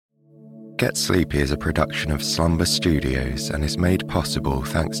Get Sleepy is a production of Slumber Studios and is made possible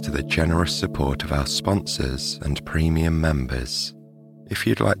thanks to the generous support of our sponsors and premium members. If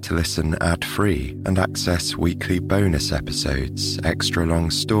you'd like to listen ad-free and access weekly bonus episodes, extra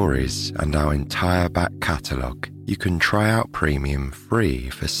long stories, and our entire back catalogue, you can try out Premium free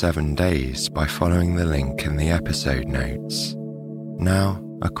for 7 days by following the link in the episode notes. Now,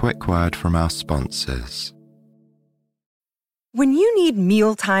 a quick word from our sponsors. When you need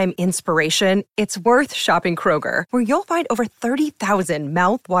mealtime inspiration, it's worth shopping Kroger, where you'll find over 30,000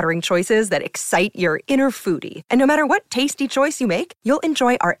 mouth-watering choices that excite your inner foodie. And no matter what tasty choice you make, you'll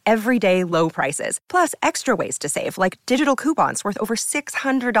enjoy our everyday low prices, plus extra ways to save, like digital coupons worth over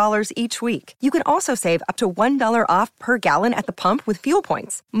 $600 each week. You can also save up to $1 off per gallon at the pump with fuel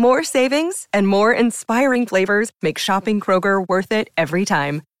points. More savings and more inspiring flavors make shopping Kroger worth it every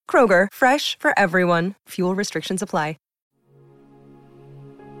time. Kroger, fresh for everyone. Fuel restrictions apply.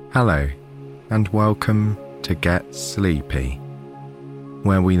 Hello, and welcome to Get Sleepy,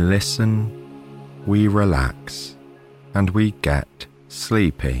 where we listen, we relax, and we get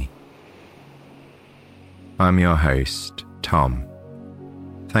sleepy. I'm your host, Tom.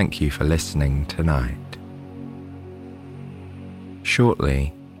 Thank you for listening tonight.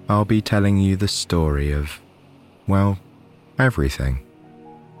 Shortly, I'll be telling you the story of, well, everything.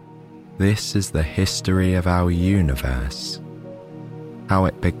 This is the history of our universe. How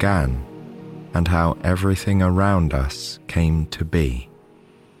it began, and how everything around us came to be.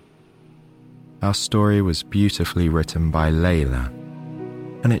 Our story was beautifully written by Layla,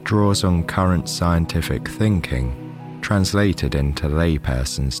 and it draws on current scientific thinking, translated into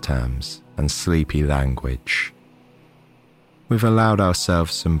layperson's terms and sleepy language. We've allowed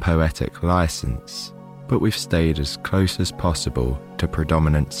ourselves some poetic license, but we've stayed as close as possible to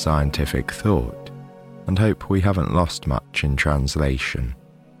predominant scientific thought, and hope we haven't lost much in translation.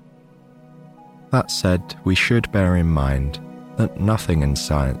 That said, we should bear in mind that nothing in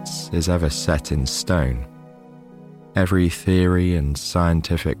science is ever set in stone. Every theory and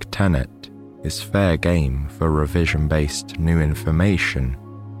scientific tenet is fair game for revision-based new information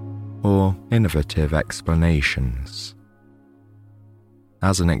or innovative explanations.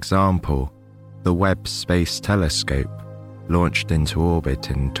 As an example, the Webb Space Telescope, launched into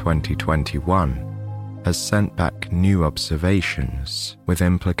orbit in 2021, has sent back new observations with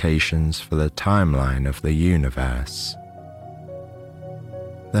implications for the timeline of the universe.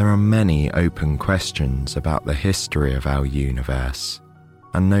 There are many open questions about the history of our universe,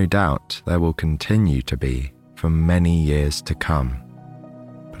 and no doubt there will continue to be for many years to come.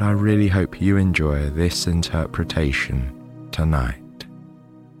 But I really hope you enjoy this interpretation tonight.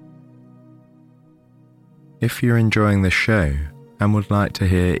 If you're enjoying the show and would like to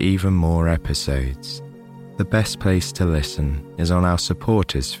hear even more episodes, the best place to listen is on our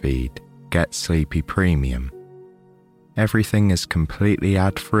supporters feed, Get Sleepy Premium. Everything is completely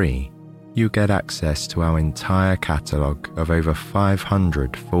ad-free. You get access to our entire catalogue of over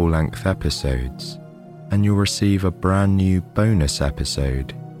 500 full-length episodes, and you'll receive a brand new bonus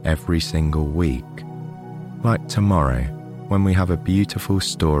episode every single week. Like tomorrow, when we have a beautiful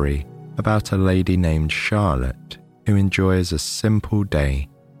story about a lady named Charlotte who enjoys a simple day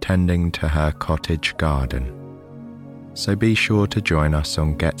tending to her cottage garden. So be sure to join us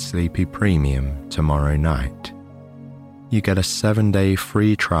on Get Sleepy Premium tomorrow night. You get a 7-day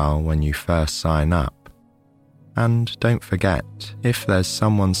free trial when you first sign up. And don't forget, if there's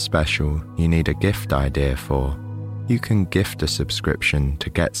someone special you need a gift idea for, you can gift a subscription to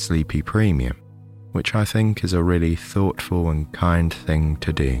Get Sleepy Premium, which I think is a really thoughtful and kind thing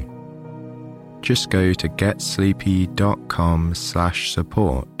to do. Just go to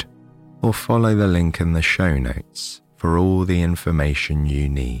getsleepy.com/support or follow the link in the show notes for all the information you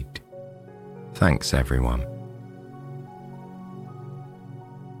need. Thanks, everyone.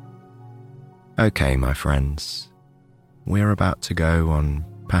 Okay, my friends, we're about to go on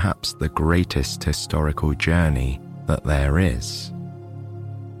perhaps the greatest historical journey that there is.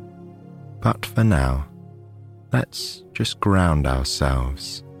 But for now, let's just ground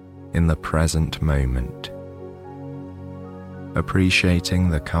ourselves in the present moment, appreciating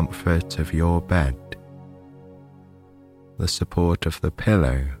the comfort of your bed, the support of the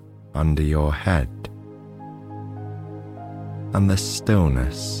pillow under your head, and the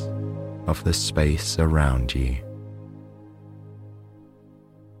stillness of the space around you.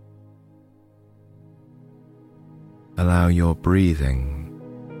 Allow your breathing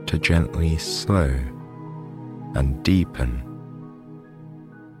to gently slow and deepen.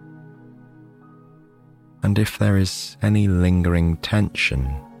 And if there is any lingering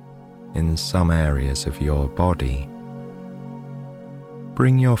tension in some areas of your body,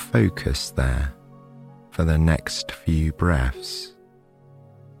 bring your focus there for the next few breaths,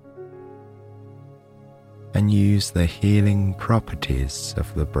 and use the healing properties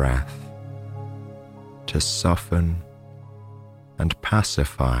of the breath to soften and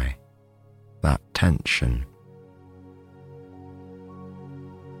pacify that tension.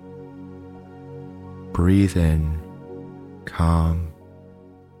 Breathe in calm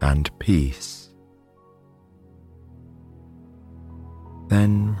and peace.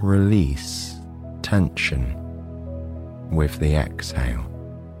 Then release tension with the exhale.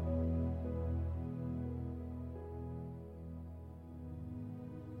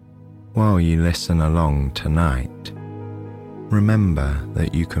 While you listen along tonight, remember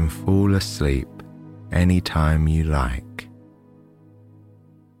that you can fall asleep anytime you like.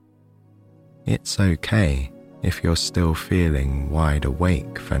 It's okay if you're still feeling wide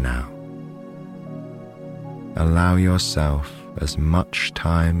awake for now. Allow yourself as much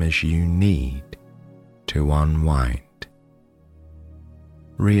time as you need to unwind,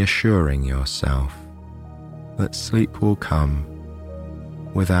 reassuring yourself that sleep will come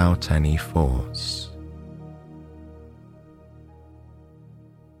without any force.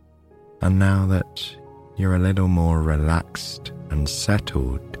 And now that you're a little more relaxed and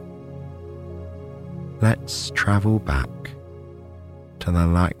settled, let's travel back to the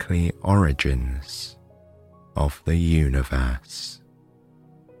likely origins of the universe.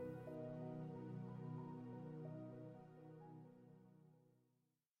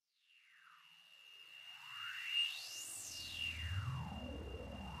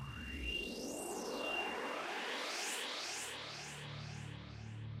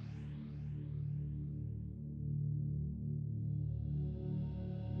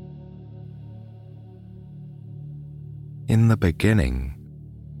 In the beginning,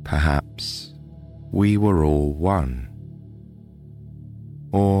 perhaps, we were all one.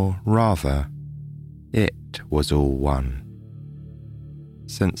 Or rather, it was all one,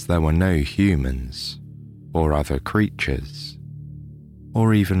 since there were no humans or other creatures,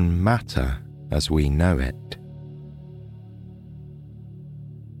 or even matter as we know it.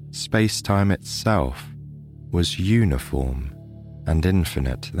 Space-time itself was uniform and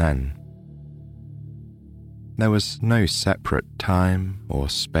infinite then. There was no separate time or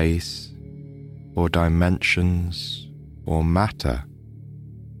space, or dimensions, or matter,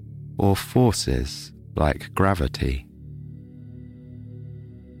 or forces like gravity.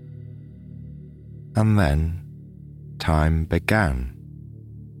 And then time began,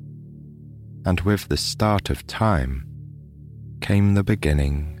 and with the start of time came the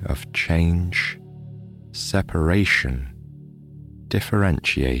beginning of change, separation,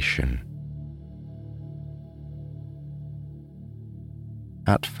 differentiation.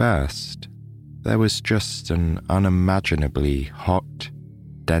 At first, there was just an unimaginably hot,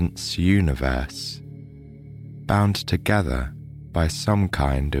 dense universe, bound together by some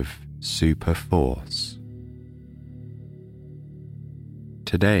kind of super force.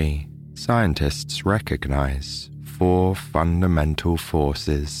 Today, scientists recognize 4 fundamental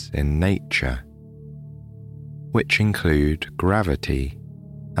forces in nature, which include gravity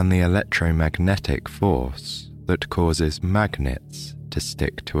and the electromagnetic force that causes magnets to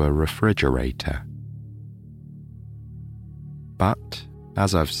stick to a refrigerator. But,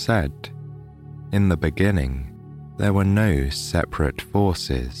 as I've said, in the beginning, there were no separate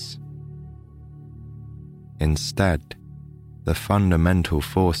forces. Instead, the fundamental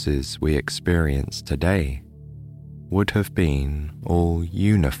forces we experience today would have been all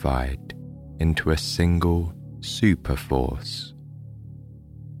unified into a single superforce.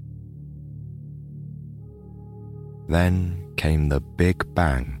 Then came the Big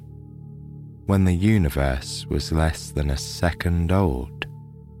Bang, when the universe was less than a second old.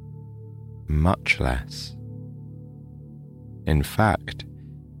 Much less. In fact,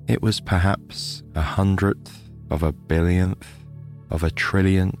 it was perhaps 100th of a billionth of a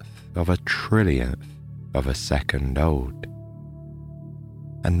trillionth of a trillionth of a second old,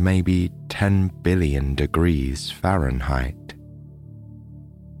 and maybe 10 billion degrees Fahrenheit.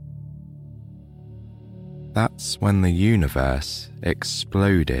 That's when the universe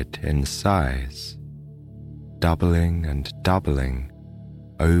exploded in size, doubling and doubling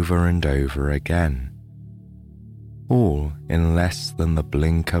over and over again, all in less than the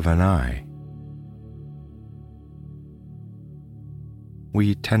blink of an eye.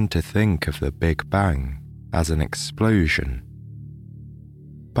 We tend to think of the Big Bang as an explosion,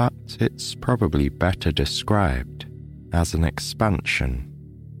 but it's probably better described as an expansion.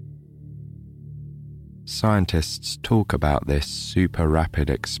 Scientists talk about this super rapid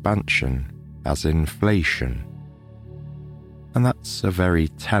expansion as inflation. And that's a very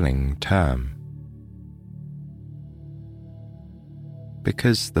telling term.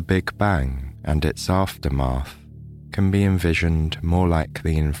 Because the Big Bang and its aftermath can be envisioned more like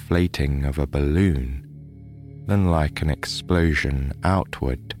the inflating of a balloon than like an explosion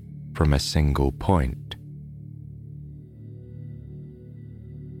outward from a single point.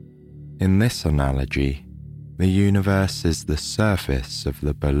 In this analogy, the universe is the surface of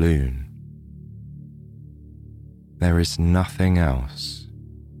the balloon. There is nothing else,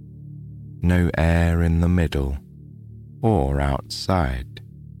 no air in the middle or outside.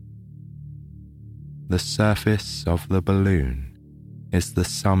 The surface of the balloon is the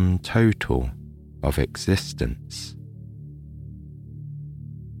sum total of existence.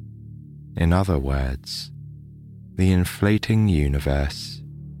 In other words, the inflating universe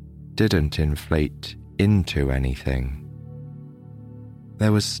didn't inflate into anything.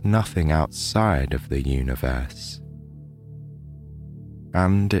 There was nothing outside of the universe.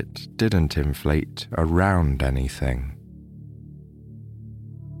 And it didn't inflate around anything.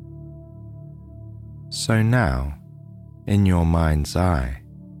 So now, in your mind's eye,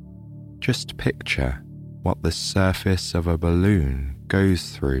 just picture what the surface of a balloon goes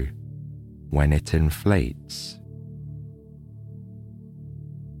through when it inflates.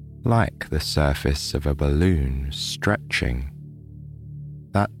 Like the surface of a balloon stretching,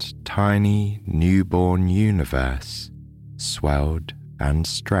 that tiny newborn universe swelled and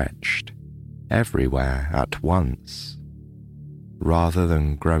stretched everywhere at once, rather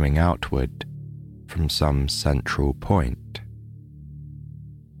than growing outward from some central point.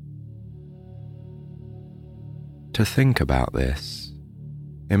 To think about this,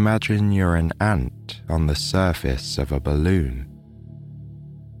 imagine you're an ant on the surface of a balloon.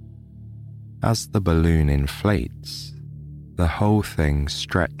 As the balloon inflates, the whole thing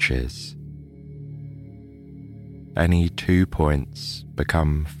stretches. Any 2 points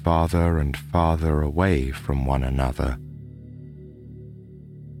become farther and farther away from one another.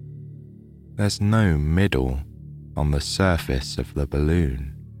 There's no middle on the surface of the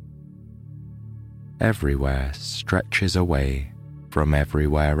balloon. Everywhere stretches away from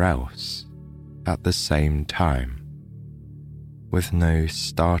everywhere else at the same time, with no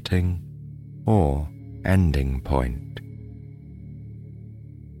starting or ending point.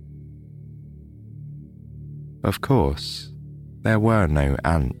 Of course, there were no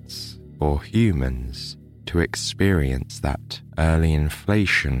ants or humans to experience that early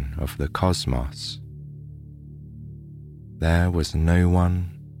inflation of the cosmos. There was no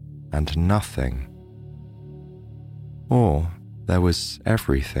one and nothing. Or there was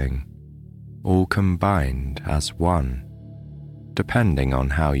everything, all combined as one, depending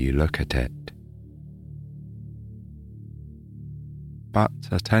on how you look at it. But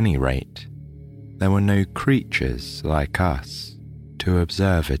at any rate, there were no creatures like us to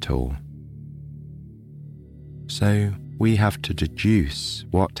observe it all. So we have to deduce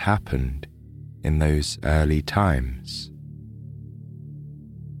what happened in those early times.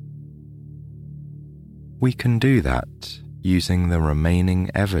 We can do that using the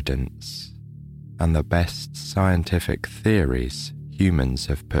remaining evidence and the best scientific theories humans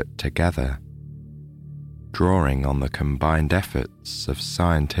have put together, drawing on the combined efforts of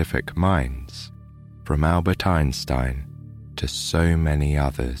scientific minds from Albert Einstein to so many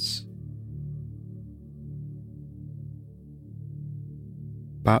others.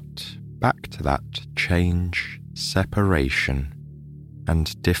 But back to that change, separation,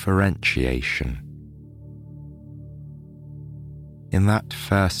 and differentiation. In that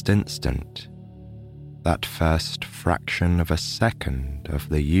first instant, that first fraction of a second of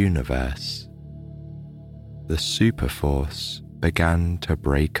the universe, the superforce began to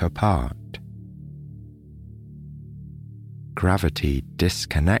break apart. Gravity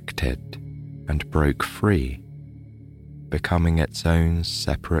disconnected and broke free, becoming its own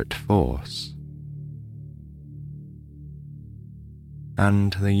separate force.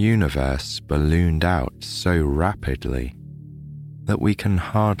 And the universe ballooned out so rapidly that we can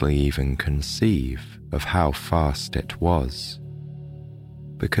hardly even conceive of how fast it was,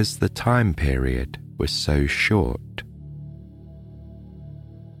 because the time period was so short.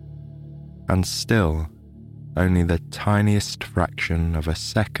 And still, only the tiniest fraction of a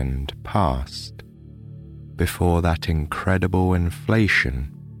second passed before that incredible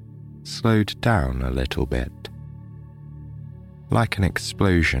inflation slowed down a little bit, like an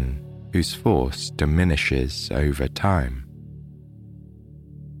explosion whose force diminishes over time.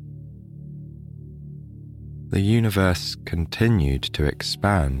 The universe continued to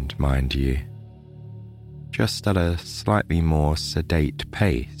expand, mind you, just at a slightly more sedate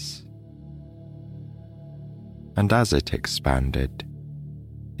pace. and as it expanded,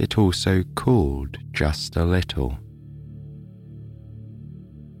 it also cooled just a little.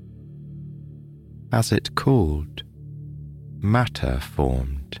 As it cooled, matter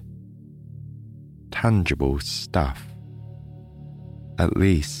formed, tangible stuff, at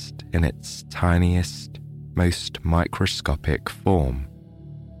least in its tiniest, most microscopic form.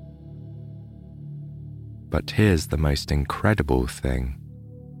 But here's the most incredible thing.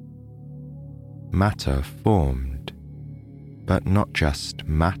 Matter formed, but not just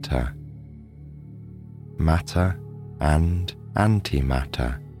matter. Matter and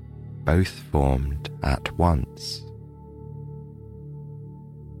antimatter both formed at once.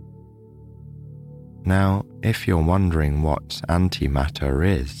 Now, if you're wondering what antimatter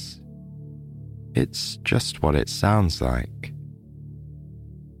is, it's just what it sounds like.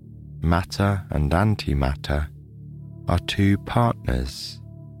 Matter and antimatter are two partners,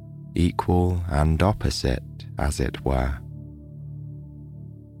 equal and opposite, as it were.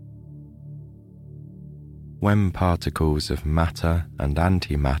 When particles of matter and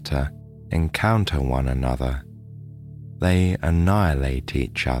antimatter encounter one another, they annihilate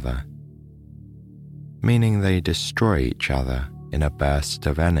each other, meaning they destroy each other in a burst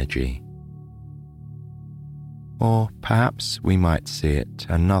of energy. Or perhaps we might see it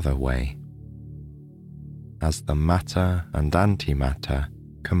another way, as the matter and antimatter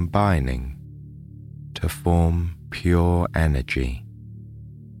combining to form pure energy.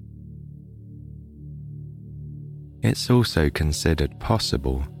 It's also considered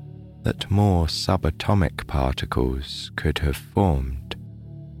possible that more subatomic particles could have formed,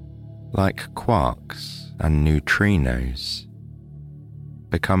 like quarks and neutrinos,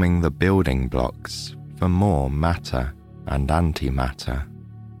 becoming the building blocks for more matter and antimatter.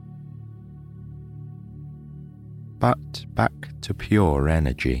 But back to pure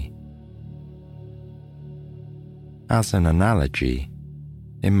energy. As an analogy,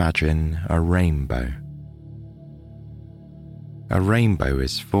 imagine a rainbow. A rainbow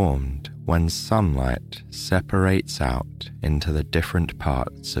is formed when sunlight separates out into the different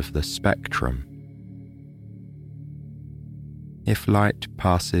parts of the spectrum. If light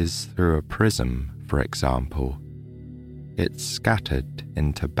passes through a prism, for example, it's scattered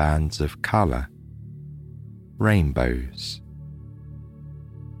into bands of colour, rainbows.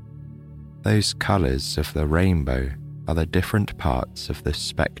 Those colours of the rainbow are the different parts of the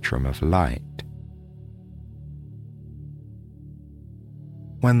spectrum of light.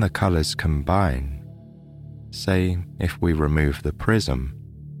 When the colours combine, say if we remove the prism,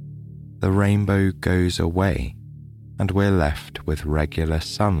 the rainbow goes away and we're left with regular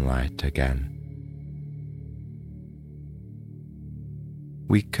sunlight again.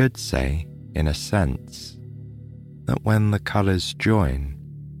 We could say, in a sense, that when the colours join,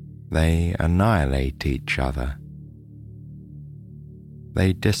 they annihilate each other.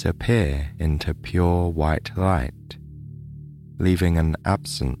 They disappear into pure white light, leaving an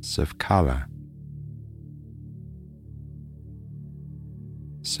absence of colour.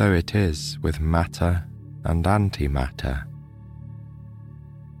 So it is with matter and antimatter.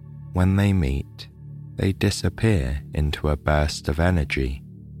 When they meet, they disappear into a burst of energy,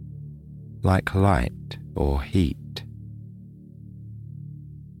 like light or heat.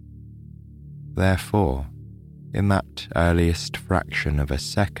 Therefore, in that earliest fraction of a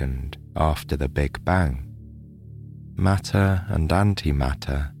second after the Big Bang, matter and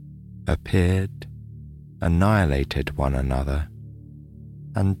antimatter appeared, annihilated one another,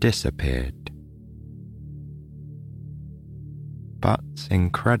 and disappeared. But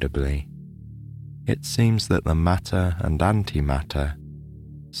incredibly, it seems that the matter and antimatter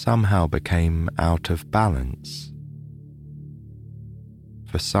somehow became out of balance.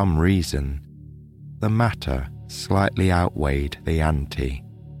 For some reason, the matter slightly outweighed the anti.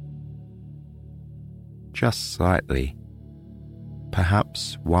 Just slightly.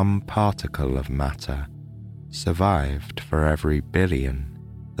 Perhaps one particle of matter survived for every billion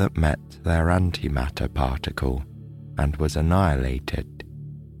that met their antimatter particle and was annihilated.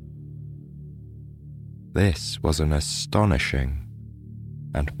 This was an astonishing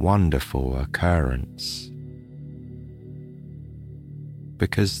and wonderful occurrence,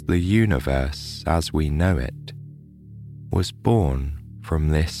 because the universe as we know it was born from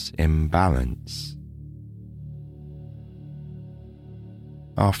this imbalance.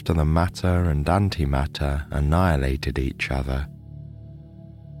 After the matter and antimatter annihilated each other,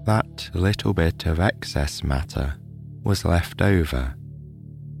 that little bit of excess matter was left over,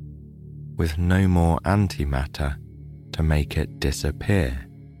 with no more antimatter to make it disappear.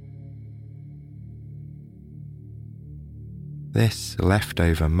 This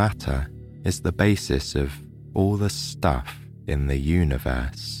leftover matter is the basis of all the stuff in the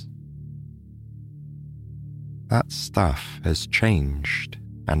universe. That stuff has changed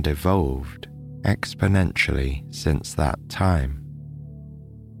and evolved exponentially since that time.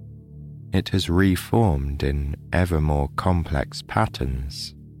 It has reformed in ever more complex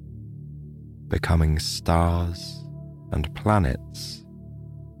patterns, becoming stars and planets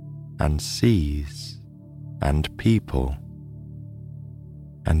and seas and people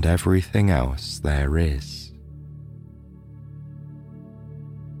and everything else there is.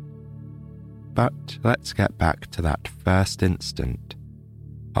 But let's get back to that first instant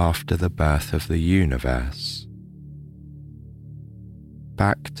after the birth of the universe.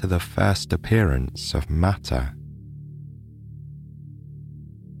 Back to the first appearance of matter.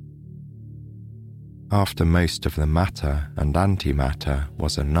 After most of the matter and antimatter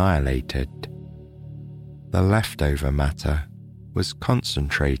was annihilated, the leftover matter was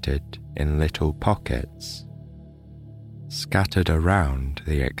concentrated in little pockets, scattered around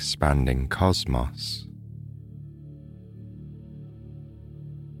the expanding cosmos.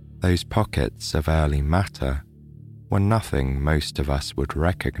 Those pockets of early matter were nothing most of us would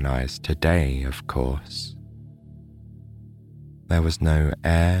recognize today, of course. There was no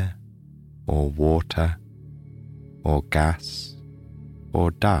air, or water, or gas,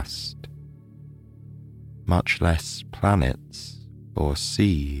 or dust, much less planets, or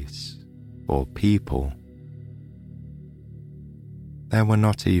seas, or people. There were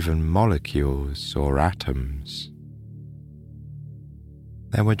not even molecules or atoms.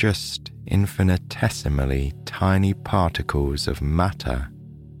 There were just infinitesimally tiny particles of matter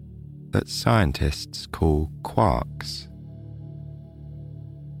that scientists call quarks.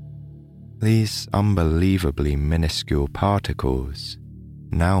 These unbelievably minuscule particles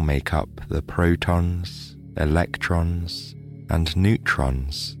now make up the protons, electrons, and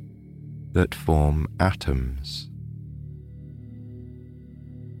neutrons that form atoms.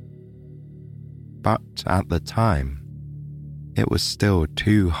 But at the time, it was still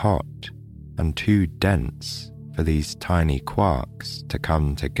too hot and too dense for these tiny quarks to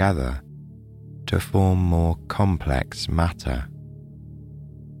come together to form more complex matter.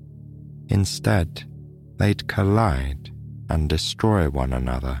 Instead, they'd collide and destroy one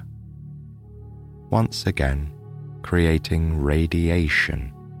another, once again creating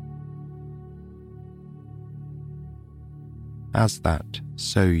radiation. As that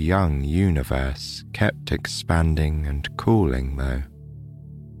so young universe kept expanding and cooling though,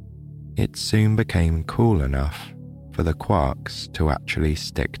 it soon became cool enough for the quarks to actually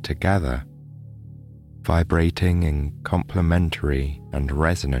stick together, vibrating in complementary and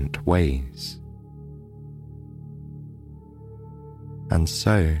resonant ways. And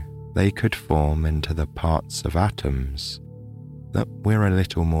so they could form into the parts of atoms that we're a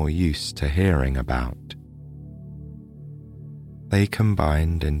little more used to hearing about. They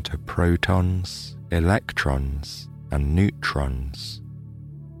combined into protons, electrons, and neutrons.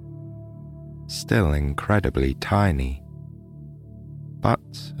 Still incredibly tiny, but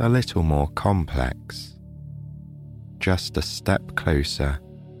a little more complex, just a step closer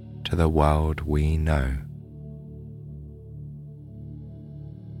to the world we know.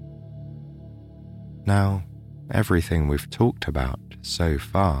 Now, everything we've talked about so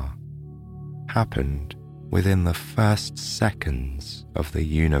far happened within the first seconds of the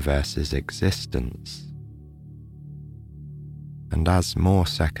universe's existence. And as more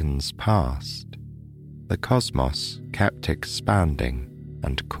seconds passed, the cosmos kept expanding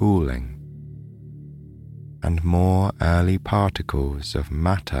and cooling, and more early particles of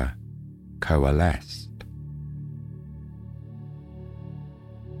matter coalesced,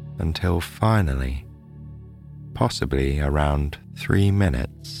 until finally, possibly around 3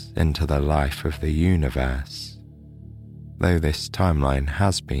 minutes into the life of the universe, though this timeline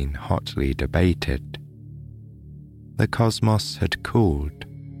has been hotly debated, the cosmos had cooled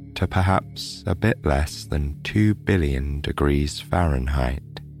to perhaps a bit less than 2 billion degrees Fahrenheit.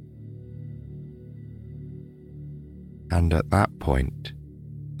 And at that point,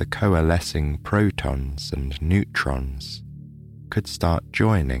 the coalescing protons and neutrons could start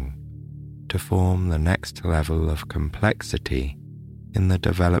joining to form the next level of complexity in the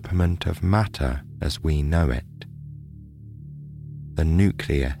development of matter as we know it, the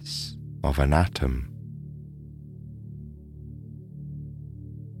nucleus of an atom.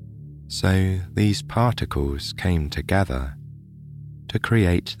 So these particles came together to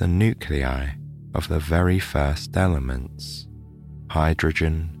create the nuclei of the very first elements,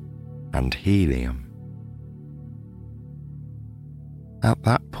 hydrogen and helium. At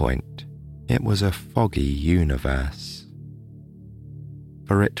that point, it was a foggy universe,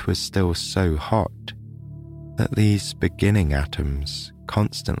 for it was still so hot that these beginning atoms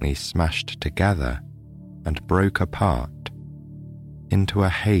constantly smashed together and broke apart into a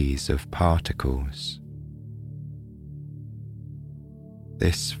haze of particles.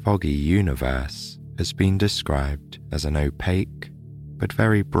 This foggy universe has been described as an opaque but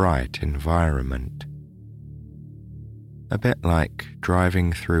very bright environment, a bit like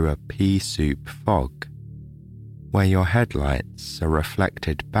driving through a pea soup fog, where your headlights are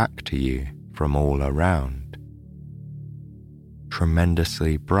reflected back to you from all around.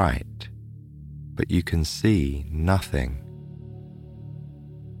 Tremendously bright, but you can see nothing.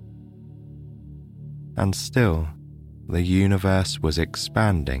 And still, the universe was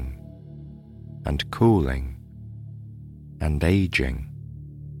expanding and cooling and aging.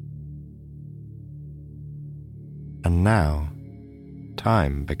 And now,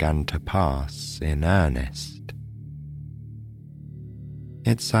 time began to pass in earnest.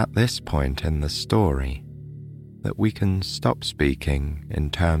 It's at this point in the story that we can stop speaking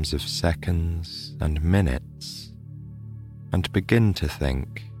in terms of seconds and minutes and begin to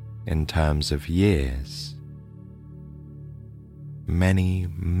think in terms of years. Many,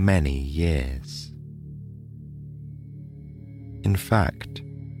 many years. In fact,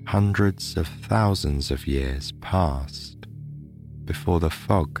 hundreds of thousands of years passed before the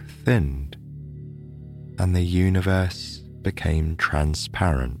fog thinned and the universe became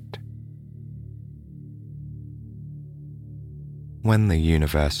transparent. When the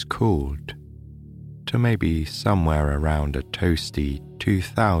universe cooled to maybe somewhere around a toasty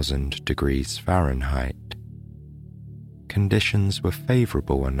 2000 degrees Fahrenheit, conditions were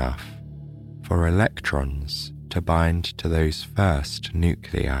favourable enough for electrons to bind to those first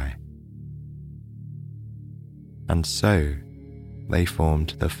nuclei. And so they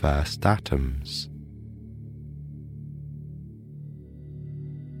formed the first atoms.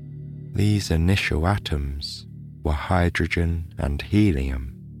 These initial atoms were hydrogen and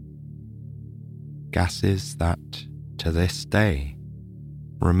helium, gases that, to this day,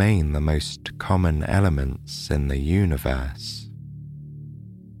 remain the most common elements in the universe.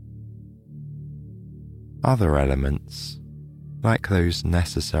 Other elements, like those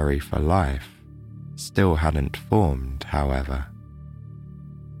necessary for life, still hadn't formed, however,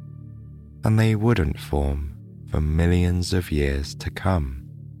 and they wouldn't form for millions of years to come.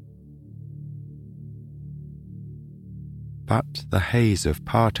 But the haze of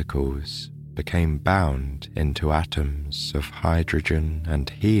particles became bound into atoms of hydrogen and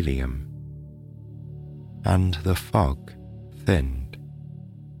helium, and the fog thinned,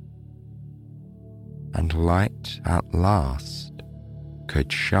 and light at last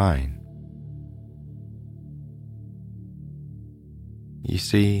could shine. You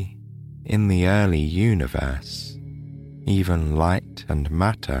see, in the early universe, even light and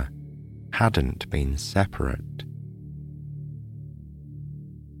matter hadn't been separate.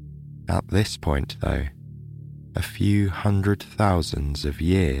 At this point, though, a few 100,000s of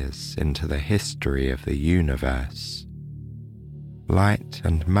years into the history of the universe, light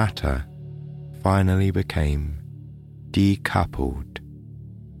and matter finally became decoupled.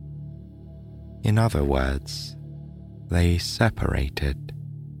 In other words, they separated.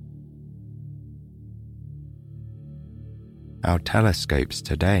 Our telescopes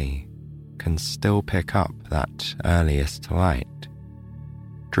today can still pick up that earliest light,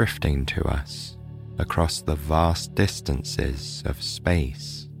 drifting to us across the vast distances of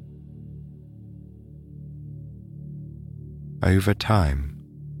space. Over time,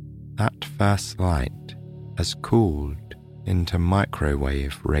 that first light has cooled into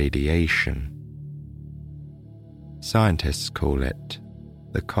microwave radiation. Scientists call it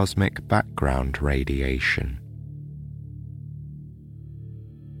the cosmic background radiation.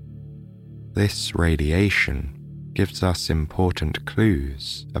 This radiation gives us important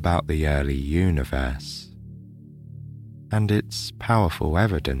clues about the early universe, and it's powerful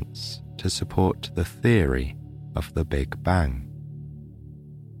evidence to support the theory of the Big Bang.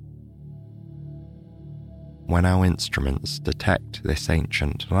 When our instruments detect this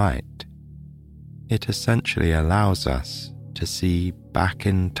ancient light, it essentially allows us to see back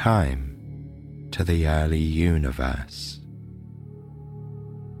in time to the early universe.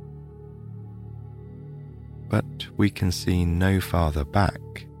 But we can see no farther back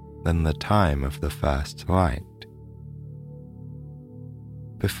than the time of the first light.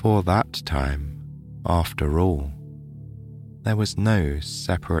 Before that time, after all, there was no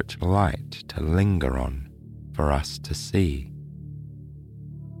separate light to linger on for us to see.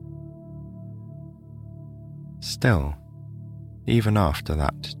 Still, even after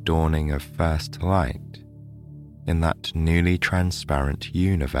that dawning of first light, in that newly transparent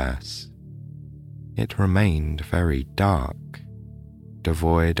universe, it remained very dark,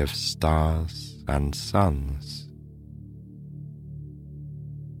 devoid of stars and suns.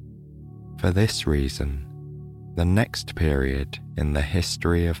 For this reason, the next period in the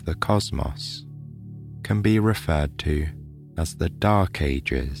history of the cosmos can be referred to as the Dark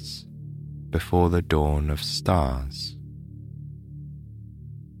Ages, before the dawn of stars.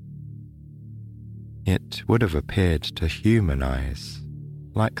 It would have appeared to human eyes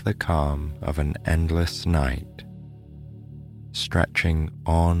like the calm of an endless night, stretching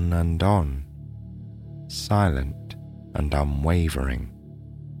on and on, silent and unwavering,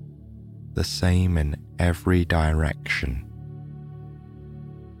 the same in every direction.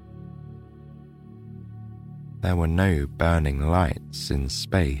 There were no burning lights in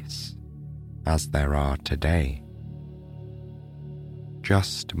space, as there are today.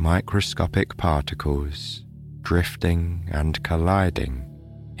 Just microscopic particles drifting and colliding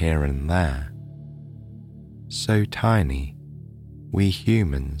here and there, so tiny we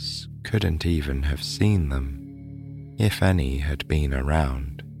humans couldn't even have seen them if any had been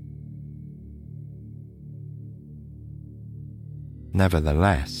around.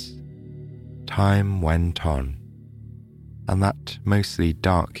 Nevertheless, time went on, and that mostly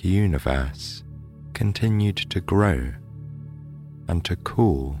dark universe continued to grow and to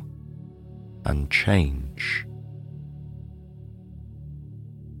cool and change.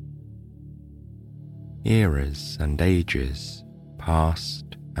 Eras and ages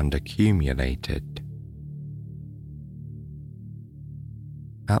passed and accumulated.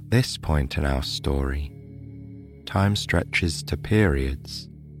 At this point in our story, time stretches to periods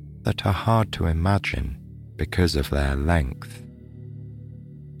that are hard to imagine because of their length.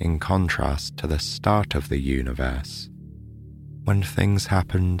 In contrast to the start of the universe, when things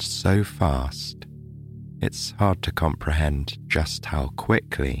happened so fast, it's hard to comprehend just how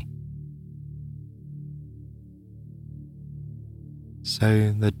quickly.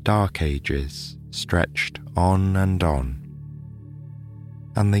 So the Dark Ages stretched on,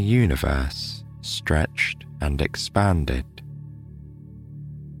 and the universe stretched and expanded.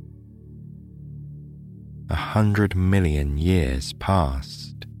 100 million years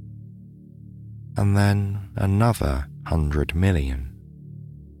passed, and then another 100 million.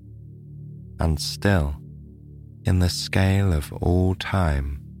 And still, in the scale of all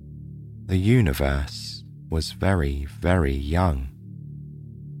time, the universe was very, very young.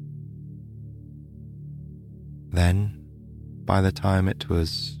 Then, by the time it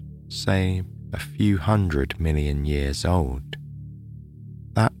was, say, a few 100 million years old,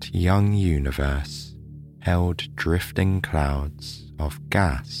 that young universe held drifting clouds of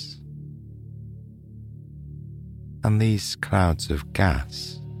gas. And these clouds of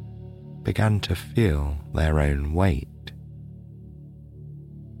gas began to feel their own weight.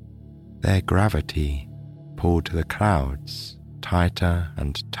 Their gravity pulled the clouds tighter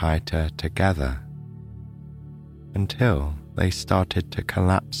and tighter together until they started to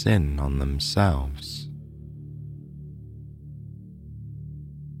collapse in on themselves.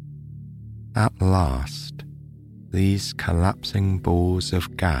 At last, these collapsing balls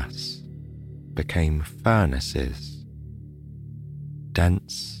of gas became furnaces,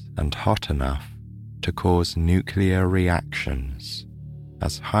 dense and hot enough to cause nuclear reactions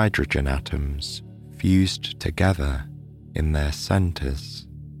as hydrogen atoms fused together in their centers.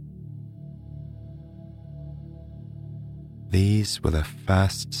 These were the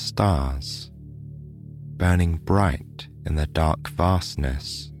first stars, burning bright in the dark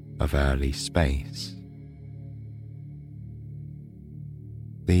vastness of early space.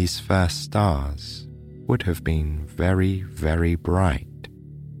 These first stars would have been very, very bright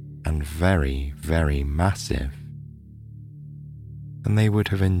and very, very massive, and they would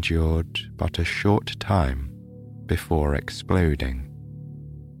have endured but a short time before exploding.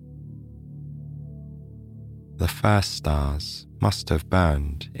 The first stars must have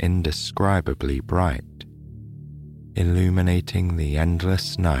burned indescribably bright, illuminating the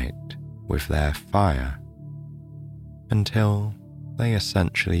endless night with their fire, until they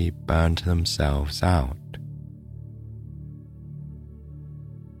essentially burned themselves out.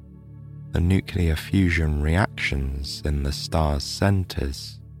 The nuclear fusion reactions in the star's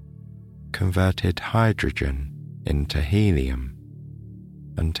centers converted hydrogen into helium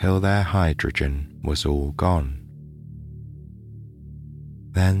until their hydrogen was all gone.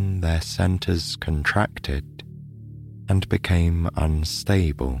 Then their centers contracted and became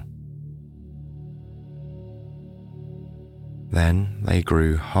unstable. Then they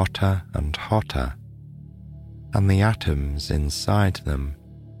grew hotter and hotter, and the atoms inside them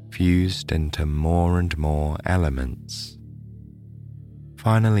fused into more and more elements,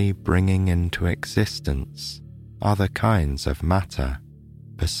 finally bringing into existence other kinds of matter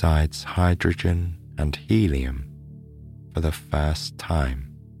besides hydrogen and helium for the first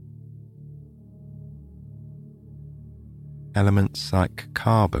time. Elements like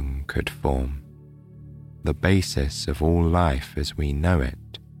carbon could form, the basis of all life as we know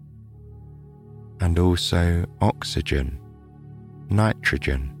it, and also oxygen,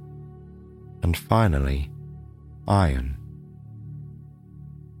 nitrogen, and finally iron.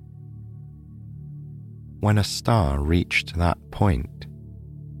 When a star reached that point,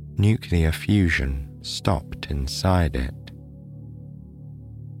 nuclear fusion stopped inside it,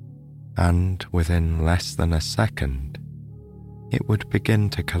 and within less than a second, it would begin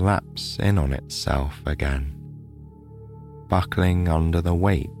to collapse in on itself again, buckling under the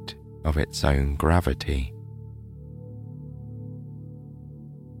weight of its own gravity.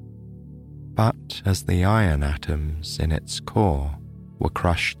 But as the iron atoms in its core were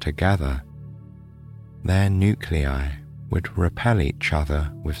crushed together, their nuclei would repel each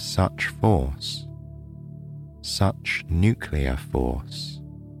other with such force, such nuclear force,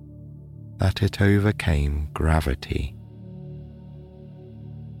 that it overcame gravity.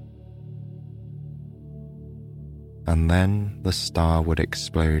 And then the star would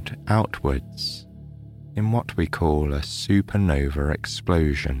explode outwards in what we call a supernova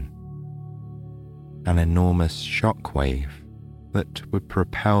explosion, an enormous shock wave that would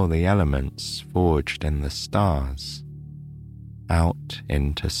propel the elements forged in the stars out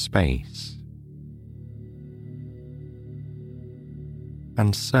into space.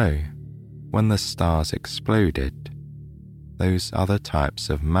 And so, when the stars exploded, those other types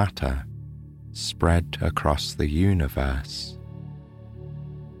of matter spread across the universe,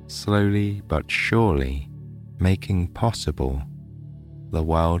 slowly but surely making possible the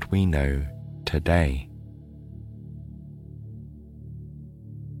world we know today.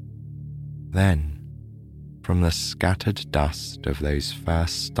 Then, from the scattered dust of those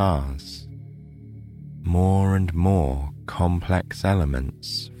first stars, more and more complex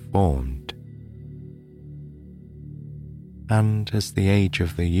elements formed. And as the age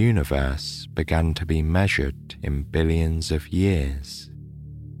of the universe began to be measured in billions of years,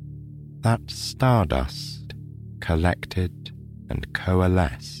 that stardust collected and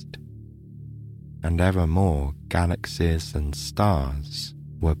coalesced, and ever more galaxies and stars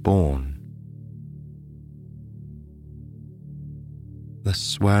were born. The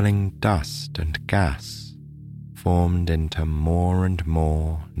swirling dust and gas formed into more and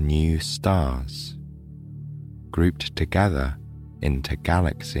more new stars, grouped together into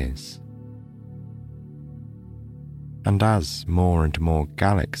galaxies. And as more and more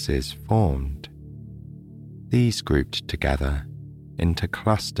galaxies formed, these grouped together into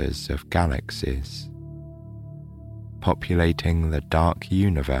clusters of galaxies, populating the dark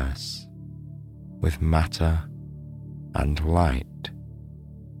universe with matter and light.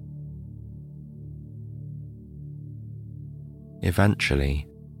 Eventually,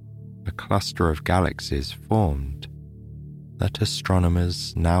 a cluster of galaxies formed that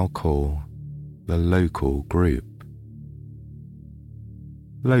astronomers now call the local group.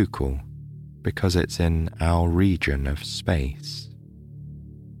 Local because it's in our region of space.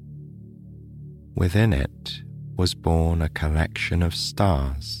 Within it was born a collection of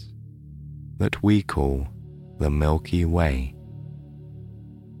stars that we call the Milky Way,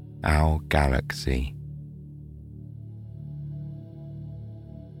 our galaxy.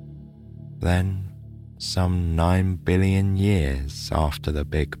 Then, some 9 billion years after the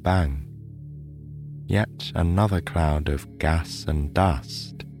Big Bang, yet another cloud of gas and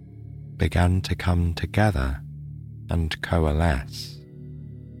dust began to come together and coalesce,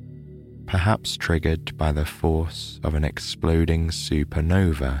 perhaps triggered by the force of an exploding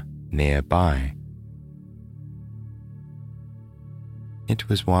supernova nearby. It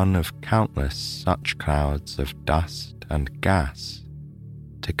was one of countless such clouds of dust and gas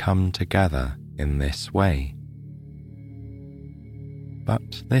to come together in this way.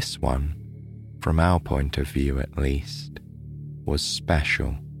 But this one, from our point of view at least, was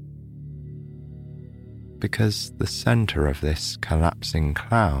special, because the center of this collapsing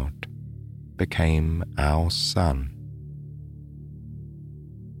cloud became our sun.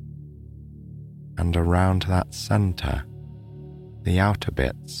 And around that center, the outer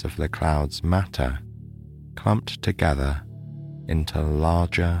bits of the cloud's matter clumped together into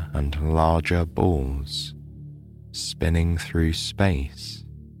larger and larger balls, spinning through space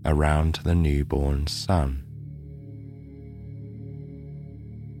around the newborn sun.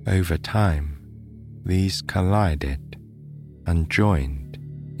 Over time, these collided and joined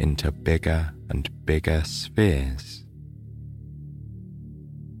into bigger and bigger spheres,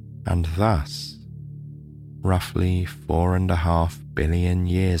 And thus, roughly 4.5 billion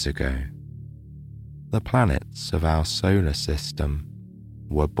years ago, the planets of our solar system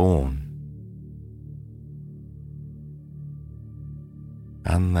were born.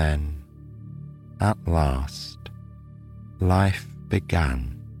 And then, at last, life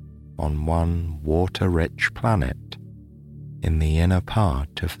began on one water-rich planet in the inner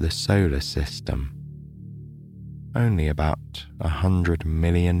part of the solar system, only about 100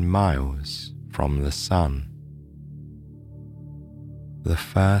 million miles from the Sun. The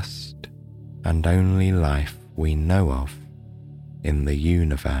first and only life we know of in the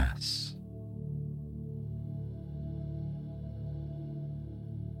universe.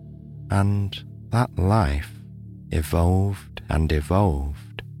 And that life evolved and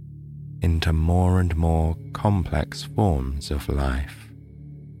evolved into more and more complex forms of life.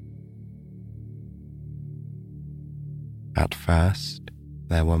 At first,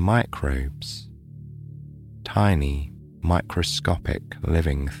 there were microbes, tiny, microscopic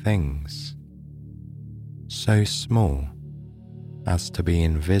living things, so small as to be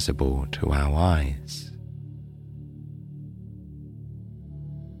invisible to our eyes.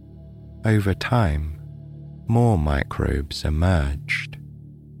 Over time, more microbes emerged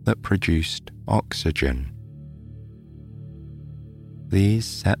that produced oxygen. These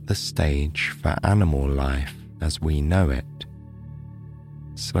set the stage for animal life as we know it,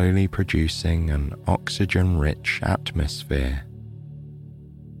 slowly producing an oxygen-rich atmosphere,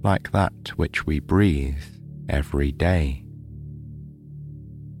 like that which we breathe every day.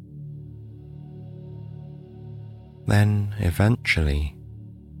 Then, eventually,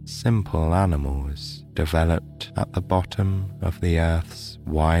 simple animals developed at the bottom of the Earth's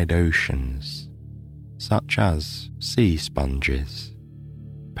wide oceans, such as sea sponges,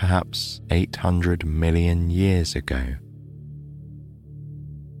 perhaps 800 million years ago.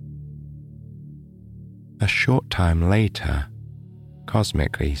 A short time later,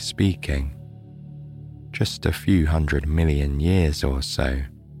 cosmically speaking, just a few 100 million years or so,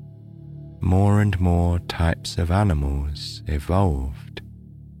 more and more types of animals evolved,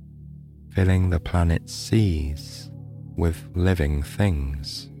 filling the planet's seas with living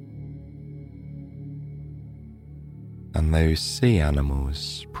things. And those sea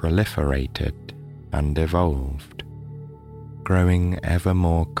animals proliferated and evolved, growing ever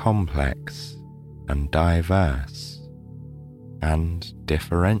more complex and diverse and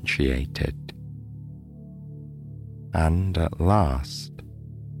differentiated. And at last,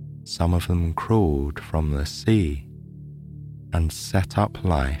 some of them crawled from the sea and set up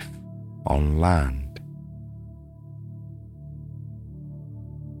life on land.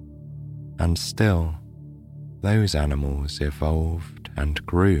 And still, those animals evolved and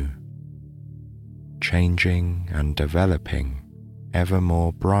grew, changing and developing ever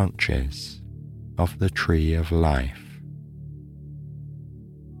more branches of the tree of life.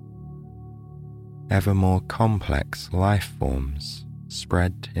 Ever more complex life forms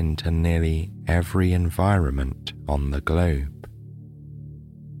spread into nearly every environment on the globe,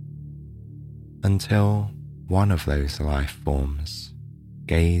 until one of those life forms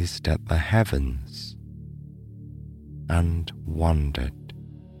gazed at the heavens and wondered,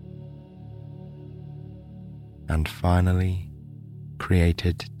 and finally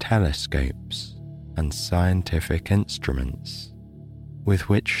created telescopes and scientific instruments with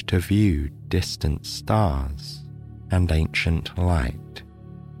which to view distant stars and ancient light.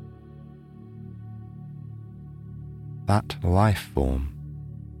 That life form,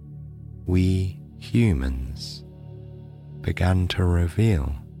 we humans, began to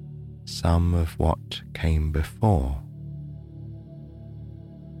reveal some of what came before,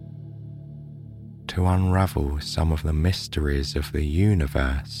 to unravel some of the mysteries of the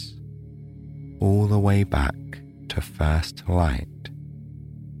universe, all the way back to first light,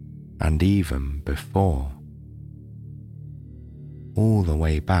 and even before, all the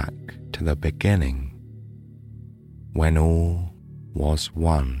way back to the beginning, when all was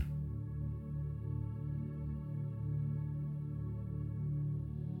one.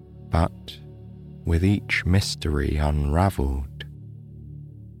 But with each mystery unravelled,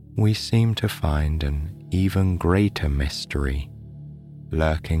 we seem to find an even greater mystery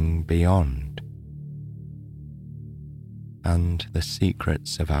lurking beyond, and the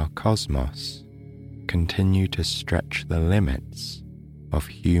secrets of our cosmos continue to stretch the limits of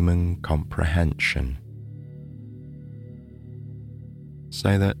human comprehension,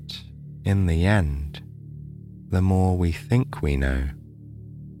 so that, in the end, the more we think we know,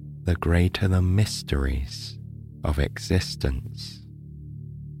 the greater the mysteries of existence.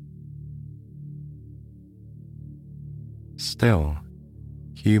 Still,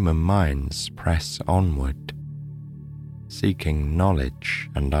 human minds press onward, seeking knowledge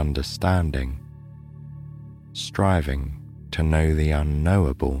and understanding, striving to know the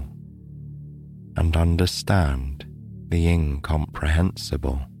unknowable and understand the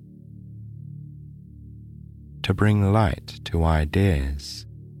incomprehensible, to bring light to ideas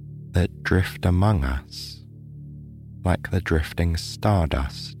that drift among us like the drifting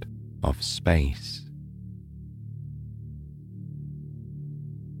stardust of space.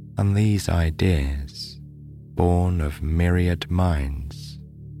 And these ideas, born of myriad minds,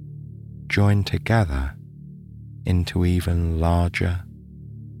 join together into even larger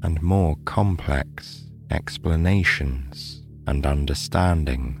and more complex explanations and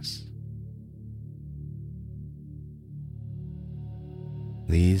understandings.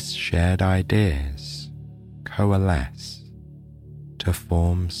 These shared ideas coalesce to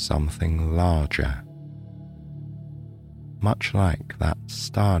form something larger, much like that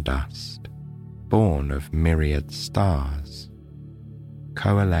stardust born of myriad stars,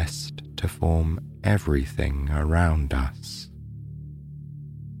 coalesced to form everything around us,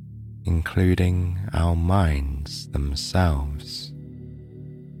 including our minds themselves.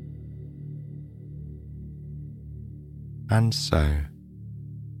 And so,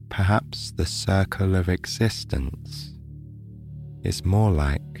 perhaps the circle of existence is more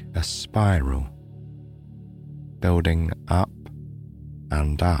like a spiral, building up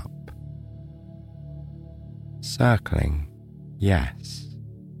and up, circling, yes,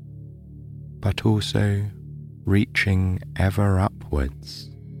 but also reaching ever upwards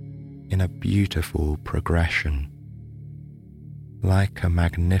in a beautiful progression, like a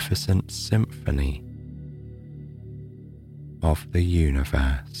magnificent symphony of the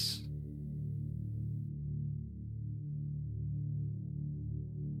universe.